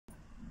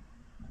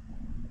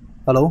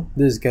Hello,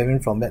 this is Kevin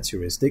from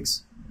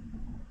Heuristics.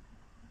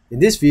 In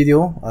this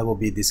video, I will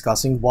be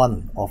discussing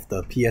one of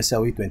the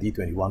PSLE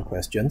 2021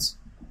 questions.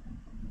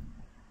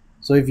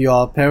 So if you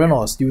are a parent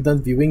or a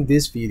student viewing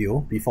this video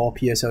before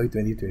PSLE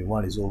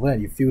 2021 is over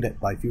and you feel that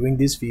by viewing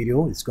this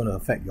video, it's going to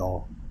affect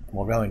your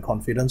morale and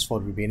confidence for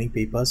the remaining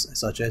papers,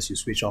 such as you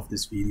switch off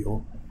this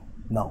video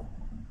now.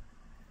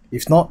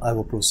 If not, I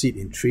will proceed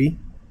in 3,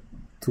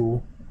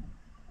 2,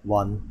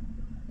 1,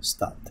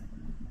 start.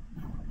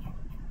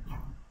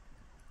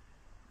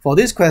 For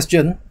this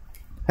question,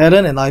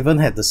 Helen and Ivan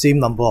had the same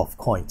number of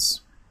coins.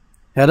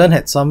 Helen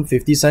had some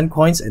 50-cent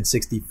coins and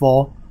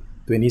 64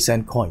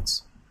 20-cent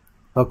coins.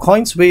 Her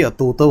coins weigh a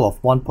total of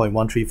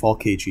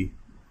 1.134 kg.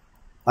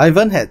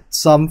 Ivan had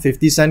some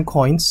 50-cent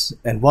coins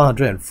and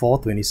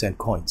 104 20-cent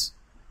coins.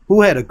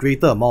 Who had a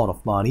greater amount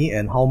of money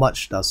and how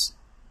much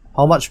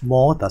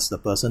more does the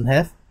person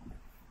have?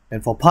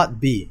 And for part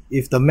B,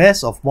 if the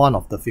mass of one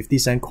of the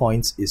 50-cent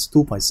coins is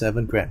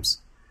 2.7 grams,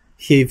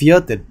 heavier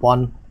than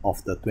one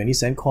of the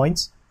 20-cent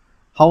coins,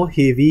 how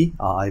heavy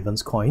are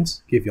Ivan's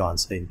coins? Give your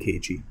answer in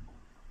kg.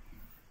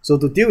 So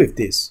to deal with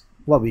this,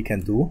 what we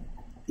can do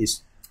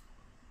is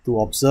to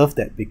observe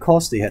that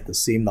because they had the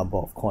same number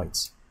of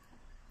coins,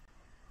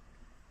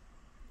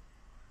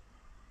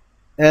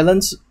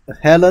 Helen's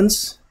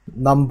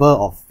number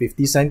of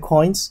 50-cent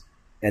coins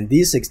and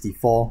these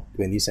 64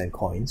 20-cent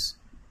coins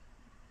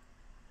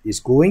is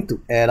going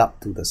to add up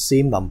to the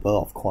same number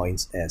of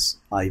coins as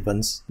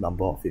Ivan's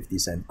number of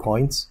 50-cent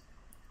coins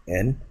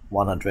and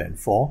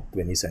 104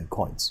 20-cent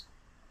coins.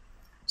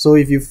 So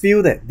if you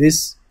feel that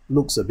this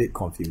looks a bit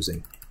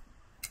confusing,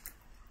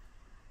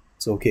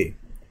 it's okay.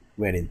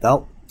 When in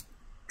doubt,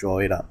 draw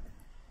it up.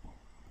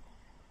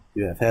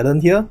 You have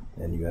Helen here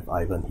and you have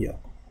Ivan here.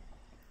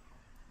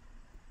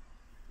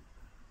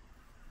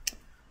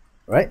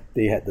 Right?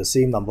 They had the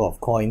same number of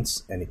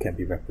coins and it can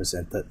be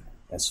represented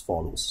as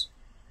follows.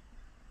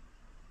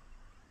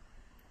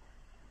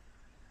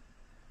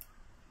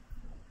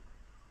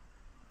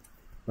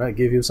 Right,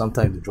 give you some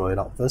time to draw it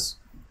out first.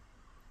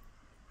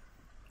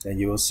 And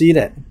you will see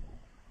that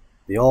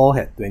they all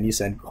had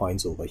 20-cent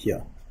coins over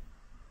here.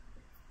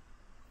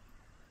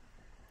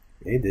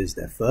 Okay, this is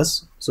their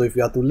first. So if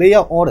we are to lay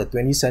out all the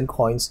 20-cent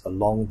coins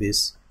along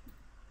this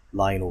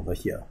line over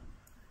here,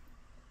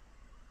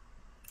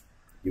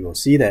 you will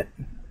see that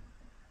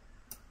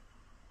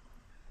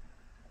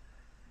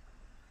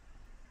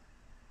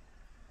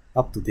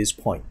up to this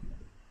point,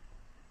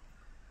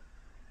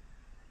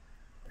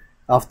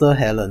 after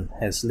Helen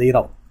has laid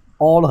out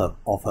all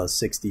of her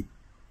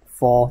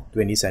 64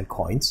 20-cent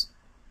coins,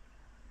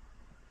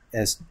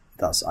 as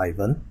does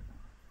Ivan,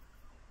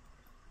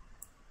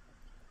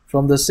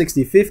 from the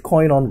 65th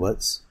coin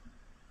onwards,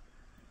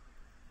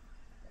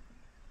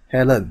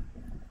 Helen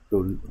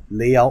will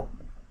lay out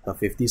her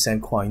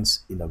 50-cent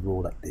coins in a row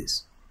like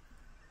this.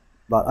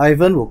 But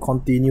Ivan will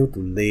continue to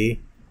lay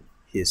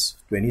his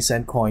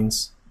 20-cent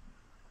coins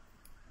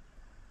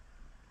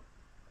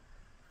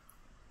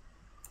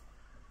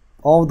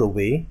all the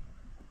way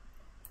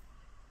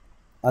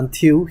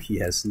until he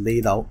has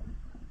laid out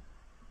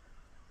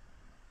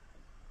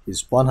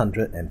his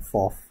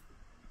 104th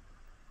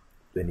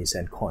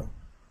 20-cent coin.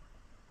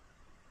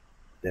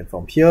 Then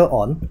from here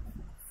on,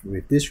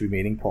 with this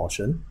remaining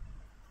portion,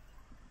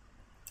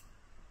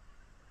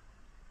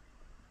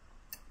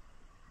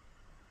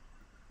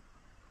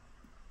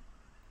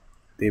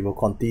 they will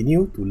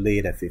continue to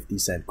lay their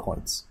 50-cent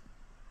coins.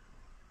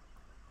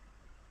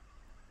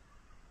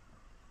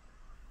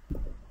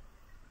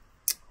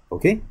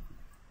 Okay,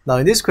 now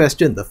in this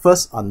question, the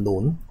first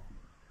unknown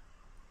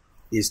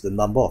is the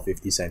number of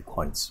 50-cent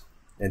coins.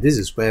 And this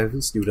is where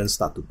students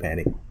start to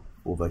panic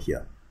over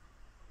here.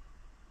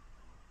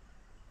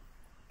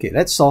 Okay,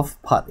 let's solve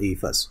part A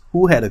first.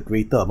 Who had a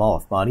greater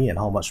amount of money and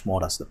how much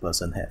more does the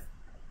person have?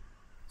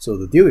 So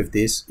to deal with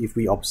this, if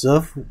we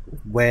observe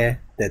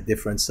where the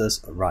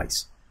differences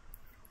arise,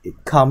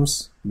 it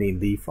comes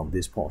mainly from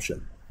this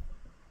portion.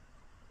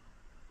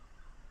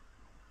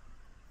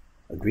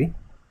 Agree?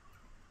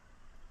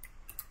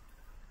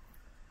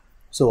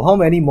 So how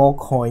many more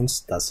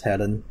coins does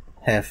Helen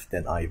have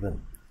than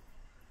Ivan?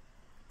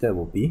 That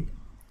will be,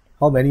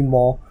 how many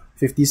more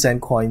 50-cent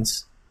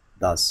coins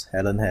does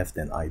Helen have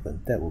than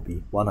Ivan? That will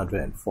be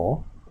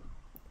 104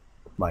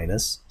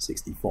 minus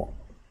 64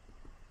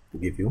 to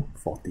give you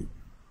 40.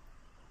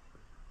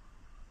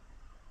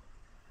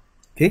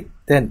 Okay,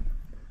 then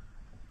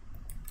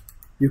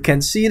you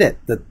can see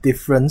that the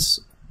difference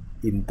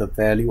in the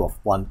value of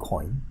one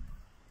coin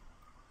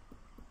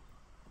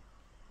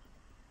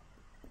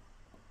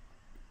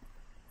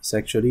is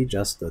actually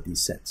just 30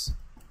 cents,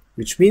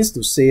 which means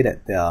to say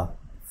that there are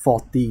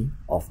 40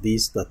 of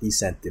these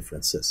 30-cent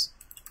differences,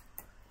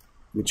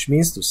 which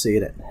means to say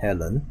that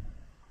Helen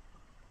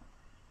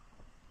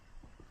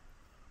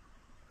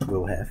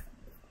will have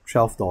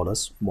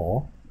 $12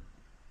 more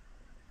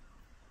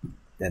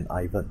than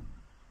Ivan.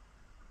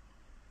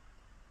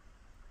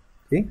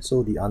 Okay,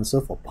 so the answer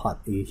for part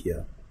A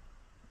here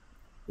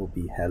will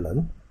be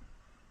Helen,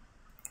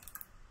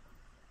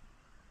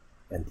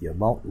 and the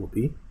amount will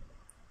be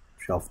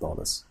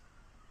 $12.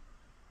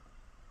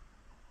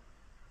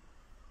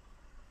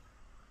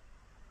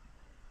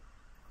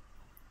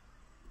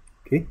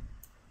 Okay.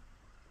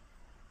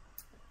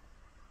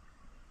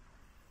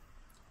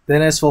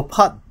 Then as for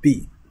part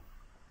B,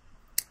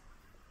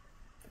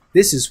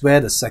 this is where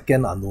the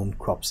second unknown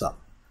crops up.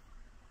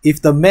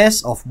 If the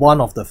mass of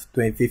one of the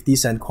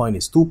 50-cent coin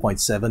is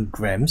 2.7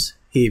 grams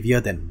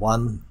heavier than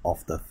one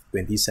of the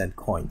 20-cent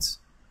coins,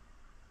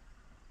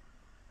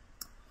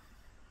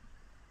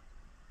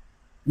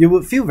 you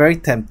would feel very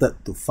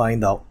tempted to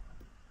find out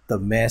the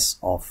mass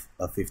of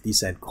a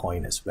 50-cent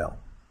coin as well.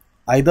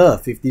 Either a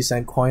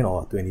 50-cent coin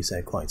or a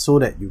 20-cent coin, so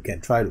that you can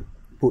try to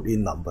put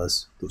in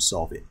numbers to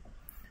solve it.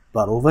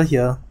 But over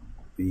here,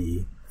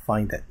 we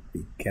find that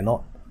we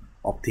cannot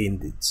obtain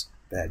this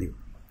value.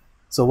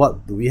 So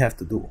what do we have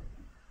to do?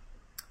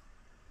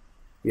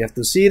 We have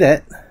to see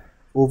that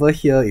over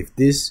here, if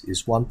this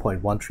is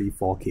 1.134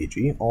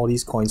 kg, all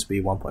these coins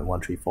weigh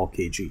 1.134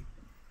 kg.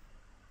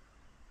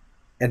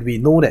 And we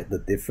know that the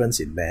difference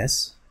in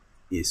mass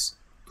is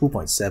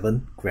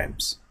 2.7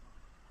 grams.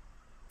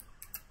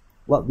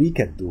 What we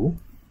can do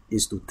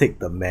is to take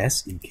the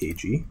mass in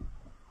kg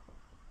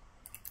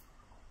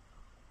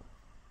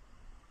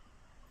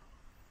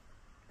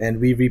and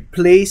we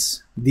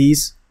replace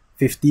these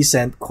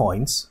 50-cent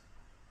coins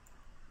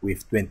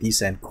with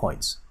 20-cent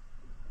coins.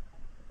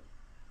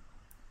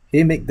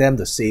 Okay, make them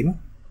the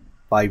same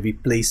by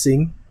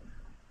replacing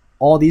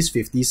all these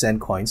 50-cent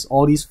coins,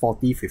 all these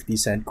 40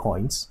 50-cent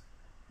coins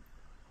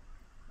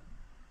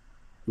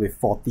with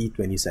 40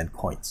 20-cent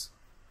coins.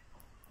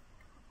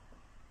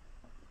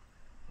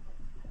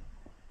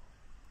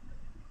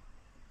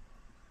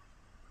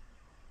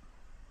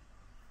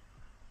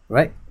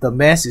 Right, the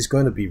mass is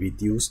going to be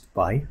reduced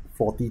by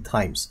 40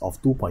 times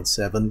of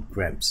 2.7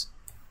 grams.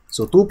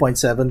 So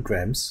 2.7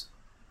 grams,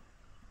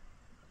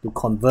 to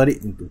convert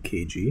it into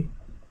kg,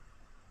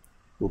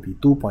 will be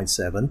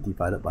 2.7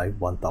 divided by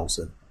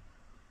 1000.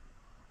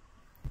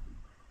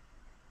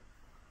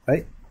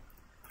 Right?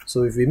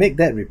 So if we make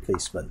that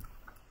replacement,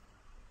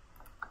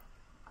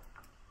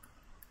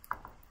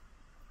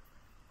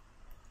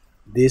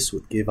 this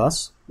would give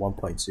us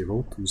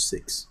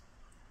 1.026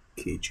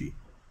 kg.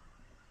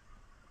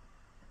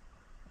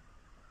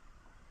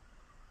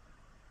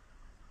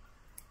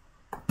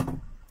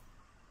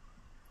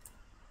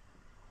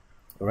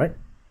 Alright,